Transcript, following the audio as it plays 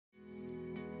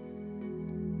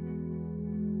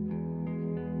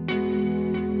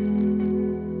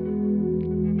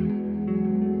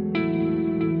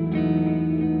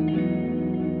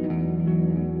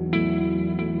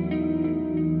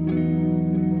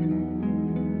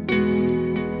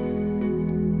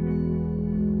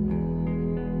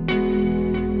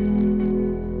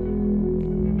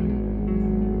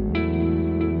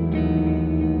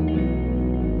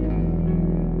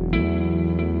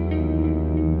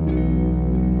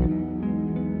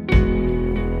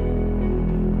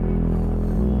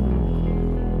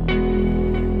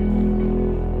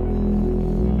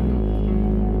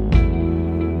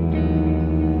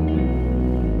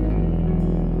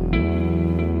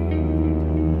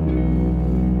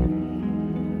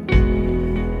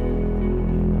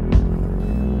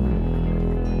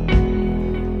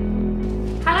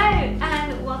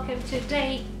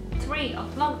3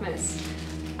 of Vlogmas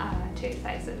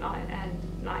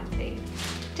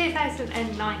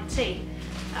 2019.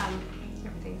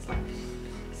 Everything's like,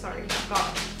 sorry, I've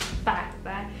got back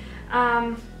there.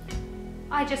 I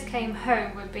just came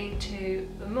home with being to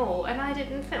the mall and I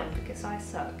didn't film because I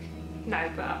suck. No,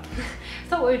 but I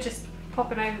thought we were just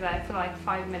popping over there for like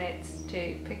 5 minutes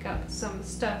to pick up some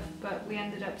stuff, but we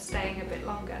ended up staying a bit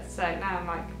longer. So now I'm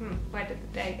like, where did the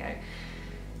day go?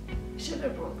 Should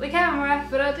have brought the camera,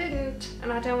 but I didn't.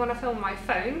 And I don't want to film my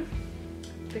phone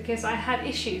because I had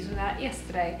issues with that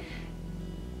yesterday.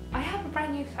 I have a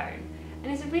brand new phone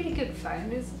and it's a really good phone.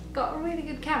 It's got a really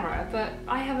good camera, but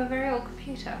I have a very old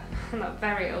computer. Not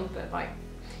very old, but like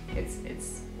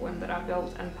it's one that I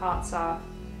built, and there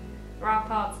are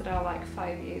parts that are like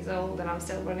 5 years old and I'm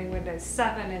still running Windows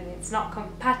 7 and it's not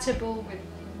compatible with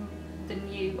the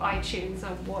new iTunes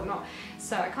and whatnot.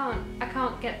 So I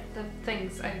can't get the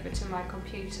things over to my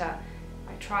computer.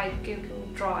 I tried Google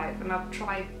Drive and I've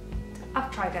tried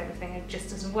everything, it just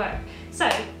doesn't work. So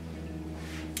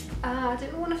I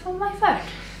didn't want to film my phone.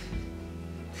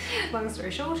 Long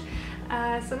story short.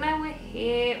 So now we're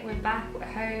here, we're back, we're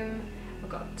home,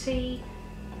 we've got tea.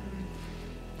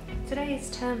 Today is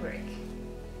turmeric.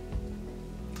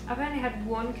 I've only had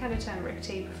one kind of turmeric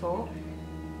tea before,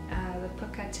 the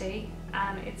puka tea,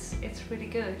 and it's really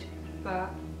good, but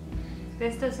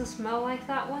this doesn't smell like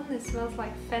that one. This smells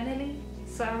like fennelly.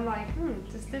 So I'm like,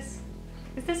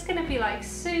 is this gonna be like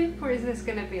soup or is this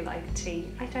gonna be like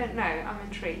tea? I don't know, I'm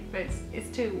intrigued, but it's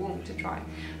too warm to try.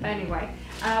 But anyway,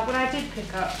 what I did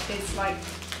pick up is like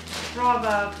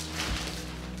rather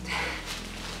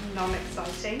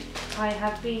non-exciting. I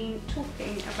have been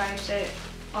talking about it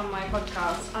on my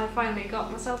podcast. I finally got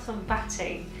myself some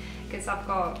batting because I've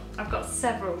got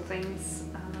several things.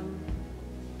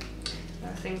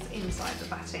 There are things inside the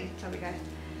batting. There we go.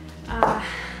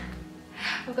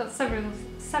 I've got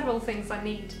several things I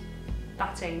need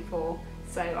batting for,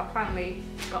 so I finally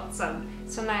got some.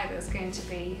 So now there's going to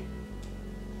be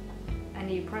a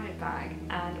new project bag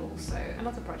and also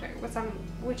another project,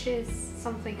 which is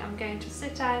something I'm going to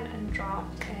sit down and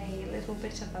draft a little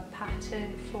bit of a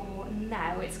pattern for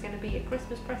now. It's going to be a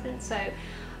Christmas present, so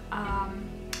I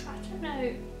don't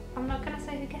know, I'm not going to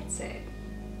say who gets it,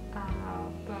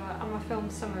 but I'm going to film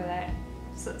some of that,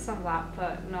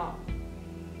 but not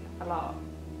a lot.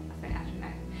 I don't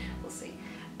know, we'll see.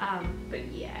 But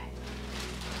yeah,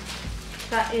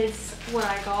 that is what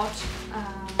I got.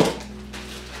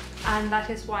 And that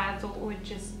is why I thought we'd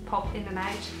just pop in and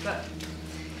out, but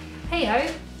hey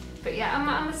ho. But yeah, I'm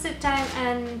gonna sit down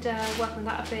and work on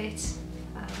that a bit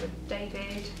with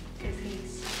David, because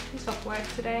he's off work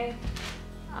today,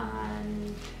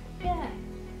 and yeah.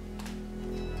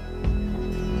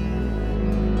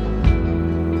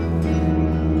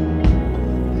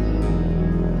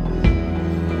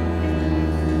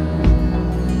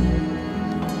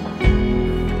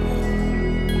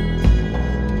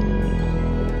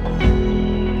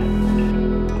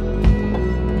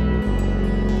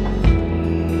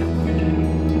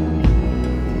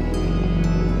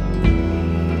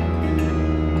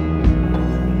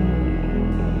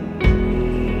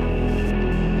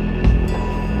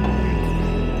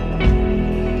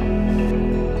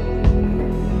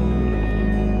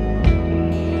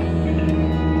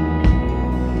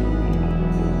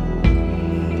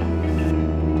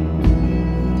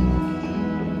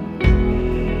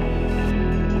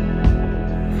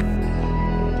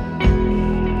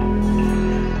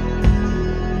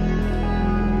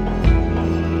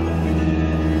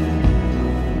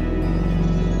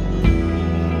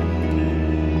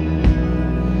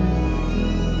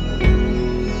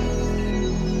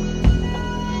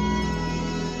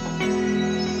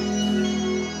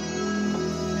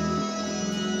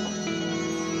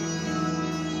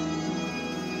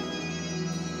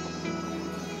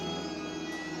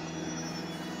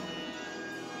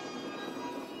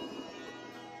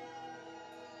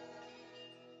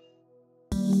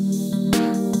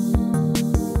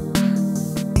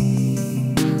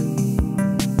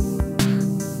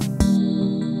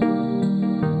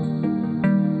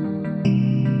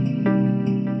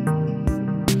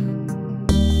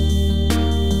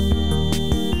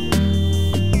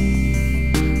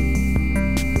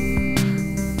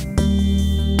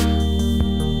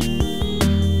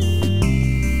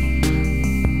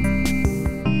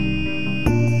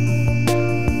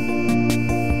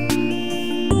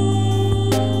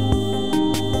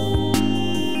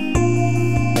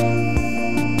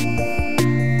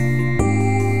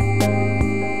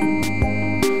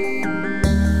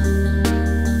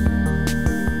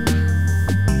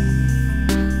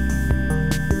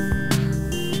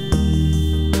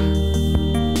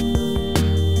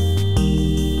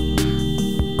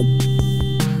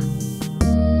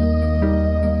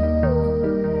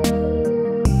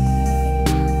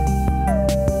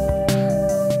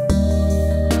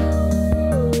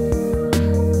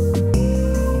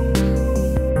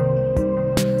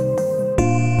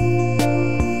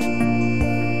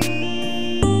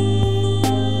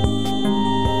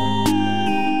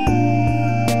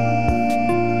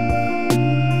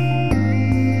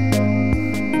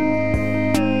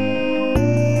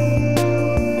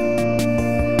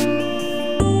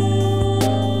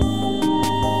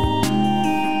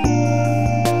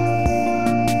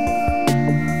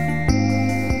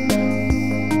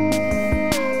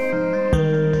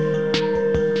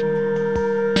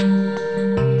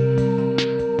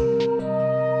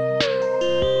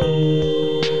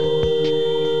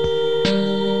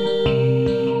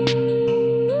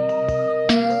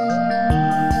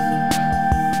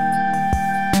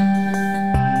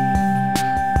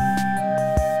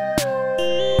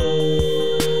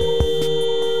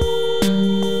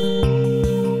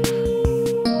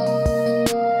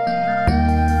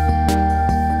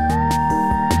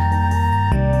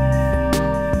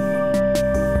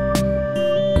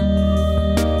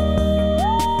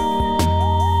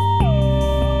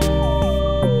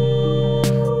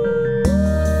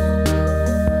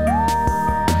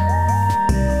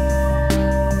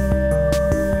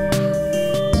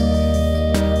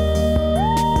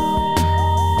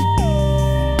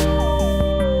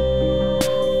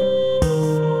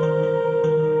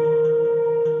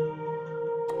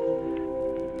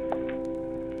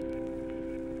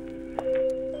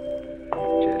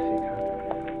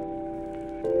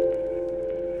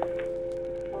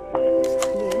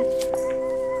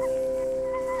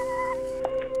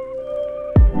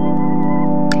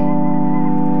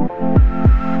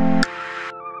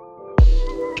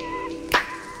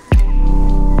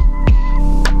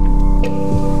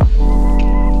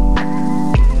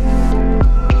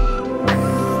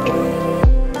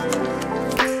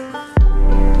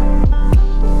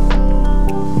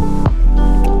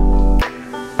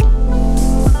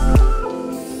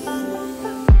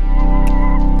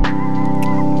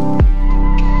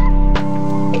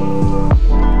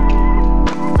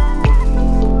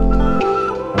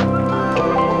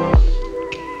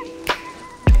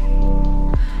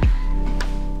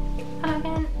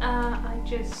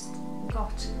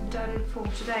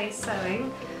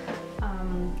 thing.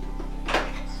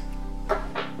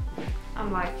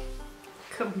 I'm like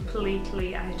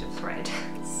completely out of thread,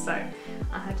 so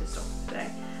I had to stop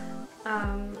today.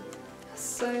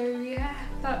 So yeah,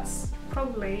 that's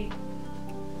probably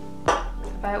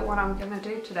about what I'm gonna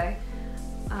do today.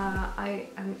 I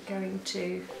am going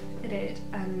to edit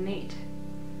and knit,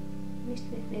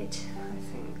 I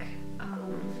think.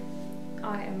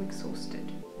 I am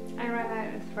exhausted. I ran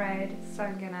out of thread, so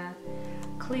I'm gonna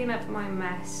clean up my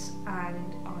mess,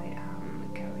 and I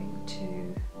am going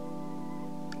to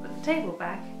put the table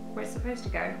back where it's supposed to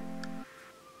go,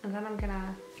 and then I'm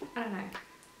gonna, I don't know,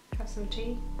 have some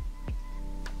tea.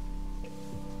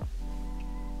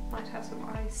 Might have some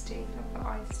iced tea. I've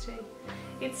got iced tea.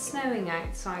 It's snowing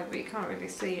outside, but you can't really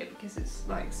see it because it's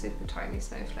like super tiny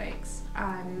snowflakes,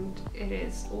 and it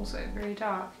is also very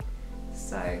dark,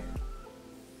 so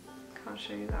can't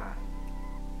show you that.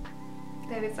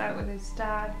 David's out with his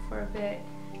dad for a bit,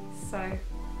 so I'm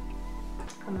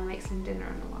gonna make some dinner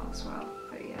in a while as well.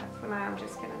 But yeah, for now I'm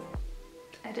just gonna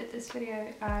edit this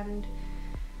video and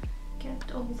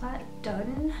get all that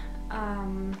done.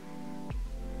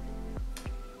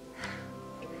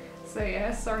 So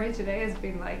yeah, sorry today has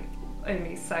been like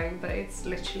only sewn, but it's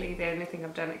literally the only thing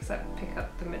I've done except pick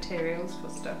up the materials for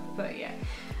stuff. But yeah,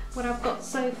 what I've got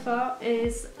so far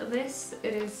is this.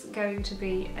 It is going to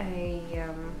be a,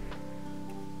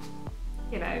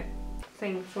 you know,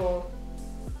 thing for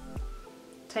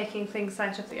taking things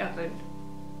out of the oven.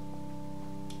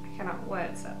 I cannot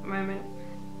words at the moment.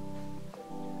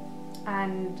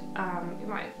 And it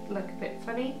might look a bit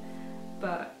funny,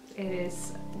 but it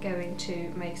is going to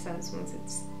make sense once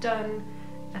it's done.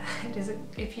 It is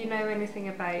if you know anything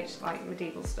about like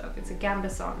medieval stuff, it's a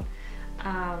gambeson.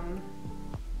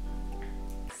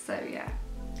 So yeah,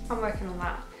 I'm working on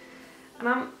that, and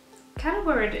I'm kind of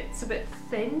worried it's a bit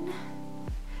thin.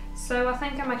 So I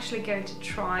think I'm actually going to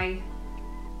try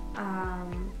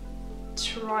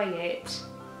it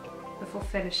before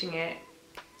finishing it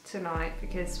tonight,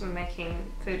 because we're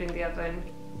making food in the oven.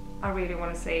 I really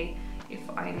want to see if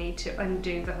I need to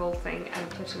undo the whole thing and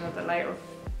put another layer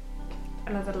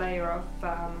of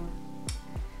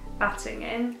batting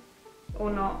in or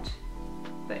not.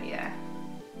 But yeah,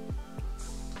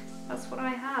 that's what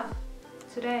I have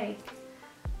today.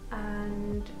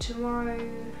 And tomorrow,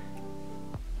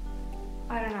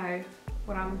 I don't know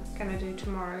what I'm gonna do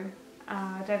tomorrow.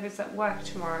 David's at work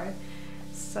tomorrow,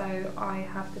 so I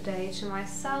have the day to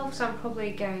myself, so I'm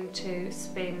probably going to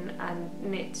spin and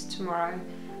knit tomorrow,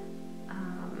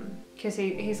 because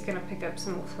he's going to pick up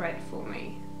some more thread for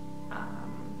me.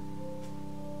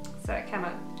 So I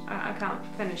can't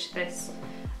finish this.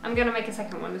 I'm going to make a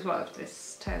second one as well if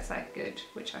this turns out good,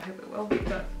 which I hope it will,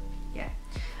 but yeah.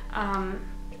 I'm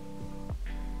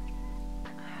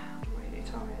really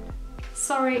tired.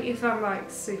 Sorry if I'm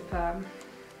like super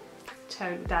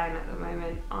toned down at the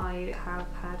moment. I have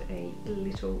had a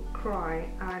little cry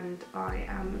and I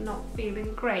am not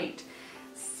feeling great,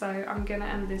 so I'm gonna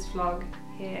end this vlog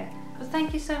here. But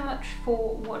thank you so much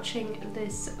for watching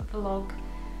this vlog.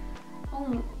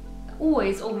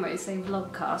 Always almost say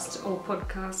vlogcast or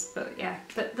podcast, but yeah,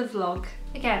 but the vlog.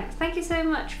 Again, thank you so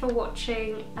much for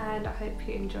watching, and I hope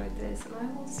you enjoyed this, and I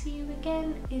will see you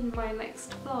again in my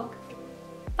next vlog.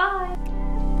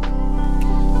 Bye!